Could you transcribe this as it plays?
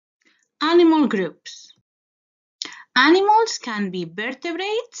Animal groups. Animals can be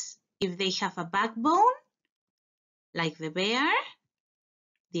vertebrates if they have a backbone, like the bear,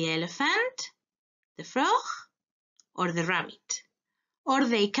 the elephant, the frog, or the rabbit. Or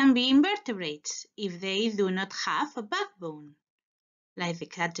they can be invertebrates if they do not have a backbone, like the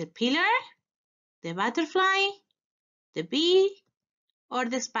caterpillar, the butterfly, the bee, or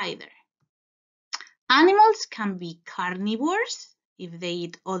the spider. Animals can be carnivores if they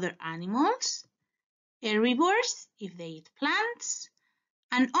eat other animals, herbivores if they eat plants,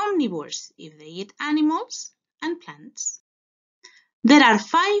 and omnivores if they eat animals and plants. There are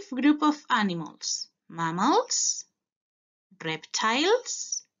 5 groups of animals: mammals,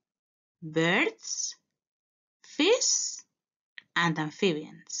 reptiles, birds, fish, and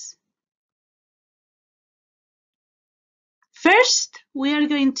amphibians. First, we are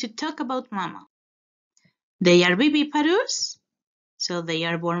going to talk about mammals. They are viviparous, so they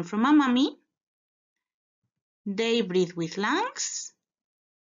are born from a mommy. They breathe with lungs,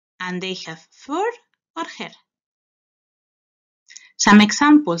 and they have fur or hair. Some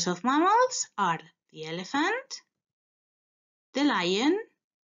examples of mammals are the elephant, the lion,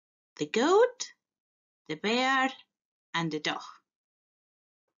 the goat, the bear, and the dog.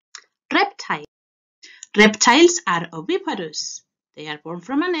 Reptiles. Reptiles are oviparous. They are born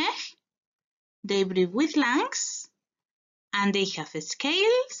from an egg. They breathe with lungs, and they have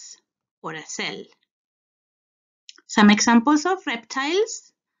scales or a cell. Some examples of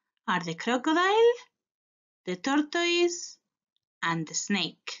reptiles are the crocodile, the tortoise, and the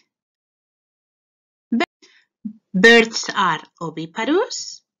snake. Birds are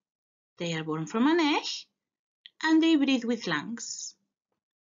oviparous. They are born from an egg, and they breathe with lungs.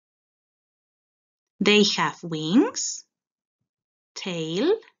 They have wings,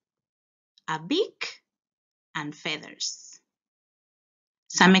 tail, a beak, and feathers.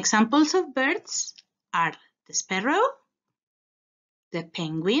 Some examples of birds are the sparrow, the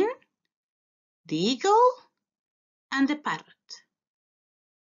penguin, the eagle, and the parrot.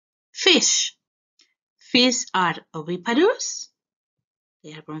 Fish. Fish are oviparous.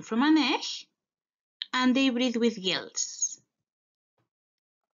 They are born from an egg, and they breathe with gills.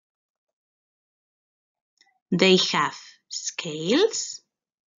 They have scales,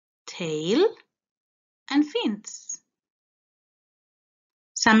 tail, and fins.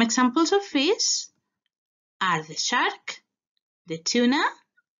 Some examples of fish are the shark, the tuna,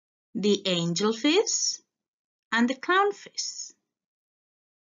 the angelfish, and the clownfish.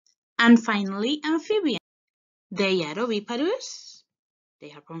 And finally, amphibians. They are oviparous.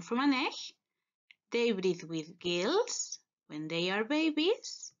 They are born from an egg. They breathe with gills when they are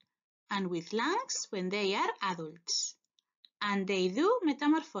babies and with lungs when they are adults. And they do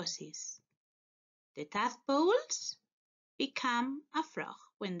metamorphosis. The tadpoles become a frog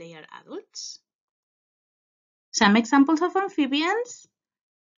when they are adults. Some examples of amphibians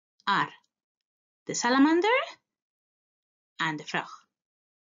are the salamander and the frog.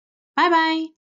 Bye-bye.